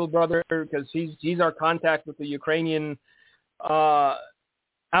my little brother, because he's our contact with the Ukrainian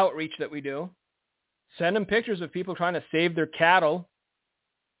outreach that we do. Send him pictures of people trying to save their cattle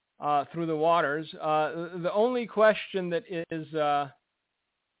through the waters. The only question that is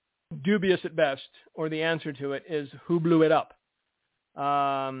dubious at best, or the answer to it, is who blew it up.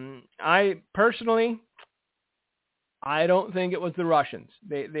 I personally, I don't think it was the Russians.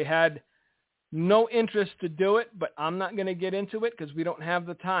 They had no interest to do it, but I'm not going to get into it because we don't have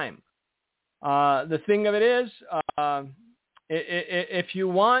the time. The thing of it is, if you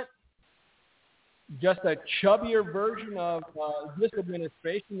want just a chubbier version of this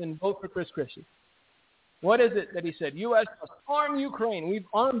administration, then vote for Chris Christie. What is it that he said? U.S. must arm Ukraine. We've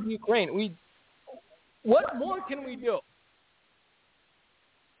armed Ukraine. What more can we do?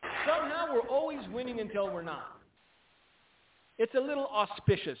 Somehow we're always winning until we're not. It's a little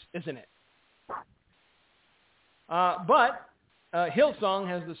auspicious, isn't it? But Hillsong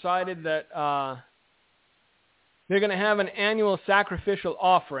has decided that they're going to have an annual sacrificial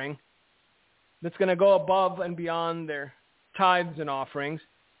offering that's going to go above and beyond their tithes and offerings.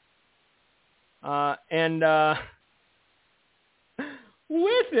 And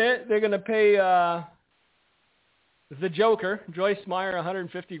with it, they're going to pay the Joker, Joyce Meyer,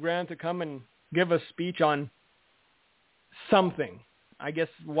 $150,000 to come and give a speech on something. I guess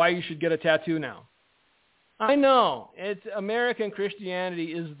why you should get a tattoo now. I know. It's American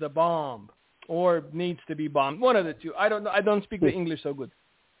Christianity is the bomb, or needs to be bombed. One of the two. I don't speak the English so good,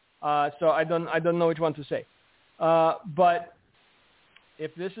 so I don't know which one to say. But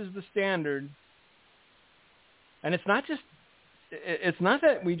if this is the standard, and it's not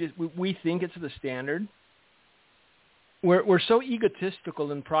that we think it's the standard. We're so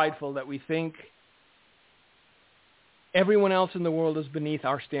egotistical and prideful that we think everyone else in the world is beneath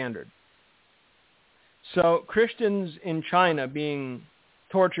our standard. So Christians in China being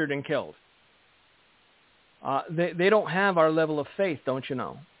tortured and killed, they don't have our level of faith, don't you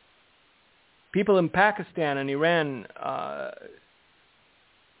know? People in Pakistan and Iran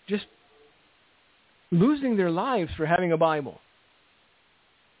just losing their lives for having a Bible.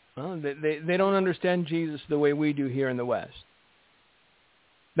 Well, they don't understand Jesus the way we do here in the West.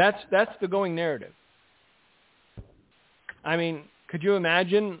 That's the going narrative. I mean, could you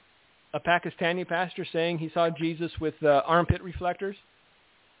imagine a Pakistani pastor saying he saw Jesus with armpit reflectors?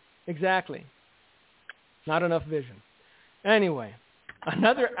 Exactly. Not enough vision. Anyway,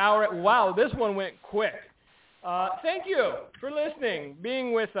 another hour. Wow, this one went quick. Thank you for listening,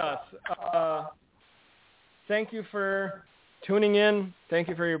 being with us. Thank you for tuning in. Thank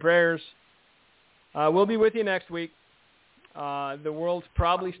you for your prayers. We'll be with you next week. The world's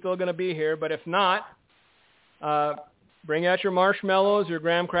probably still going to be here, but if not, bring out your marshmallows, your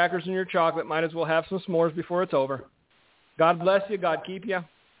graham crackers, and your chocolate. Might as well have some s'mores before it's over. God bless you. God keep you.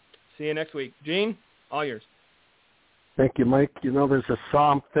 See you next week. Gene, all yours. Thank you, Mike. You know, there's a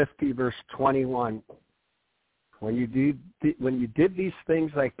Psalm 50, verse 21. When you did these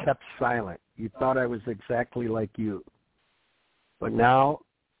things, I kept silent. You thought I was exactly like you. But now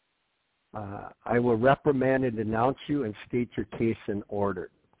I will reprimand and denounce you and state your case in order.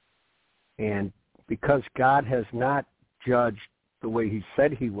 And because God has not judged the way he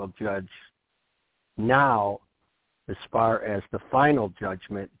said he will judge now, as far as the final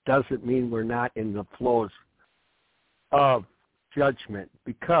judgment, doesn't mean we're not in the flows of judgment,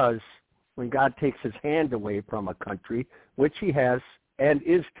 because when God takes his hand away from a country, which he has and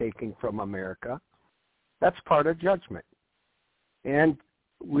is taking from America, that's part of judgment. And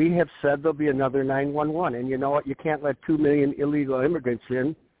we have said there'll be another 9/11. And you know what? You can't let 2 million illegal immigrants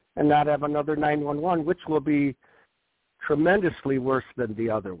in and not have another 9/11, which will be tremendously worse than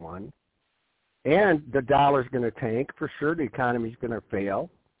the other one. And the dollar's going to tank for sure. The economy's going to fail.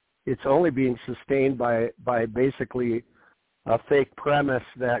 It's only being sustained by basically a fake premise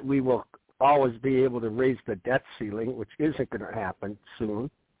that we will always be able to raise the debt ceiling, which isn't going to happen soon.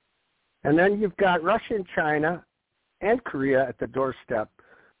 And then you've got Russia and China and Korea at the doorstep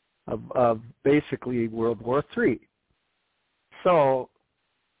of basically World War III. So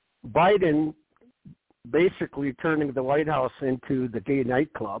Biden basically turning the White House into the gay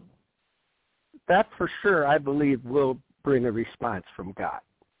nightclub, that for sure, I believe, will bring a response from God.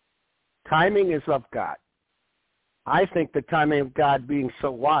 Timing is of God. I think the timing of God being so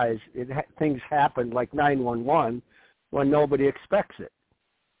wise, things happen like 9/11 when nobody expects it.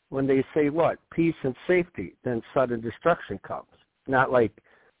 When they say what? Peace and safety, then sudden destruction comes. Not like,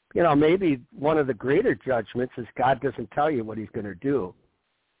 maybe one of the greater judgments is God doesn't tell you what he's going to do,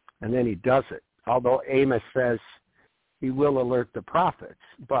 and then he does it. Although Amos says he will alert the prophets.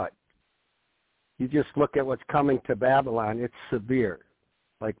 But you just look at what's coming to Babylon, it's severe,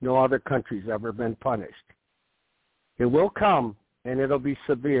 like no other country's ever been punished. It will come, and it'll be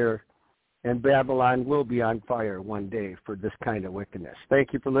severe, and Babylon will be on fire one day for this kind of wickedness.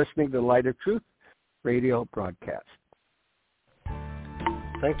 Thank you for listening to the Light of Truth radio broadcast.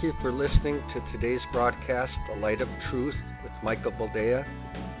 Thank you for listening to today's broadcast, The Light of Truth with Michael Boldea.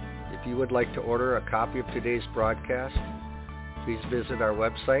 If you would like to order a copy of today's broadcast, please visit our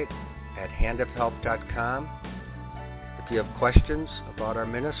website at handofhelp.com. If you have questions about our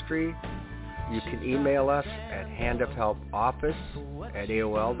ministry, you can email us at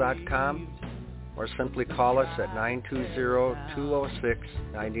handofhelpoffice@aol.com or simply call us at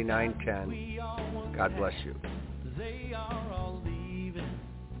 920-206-9910. God bless you.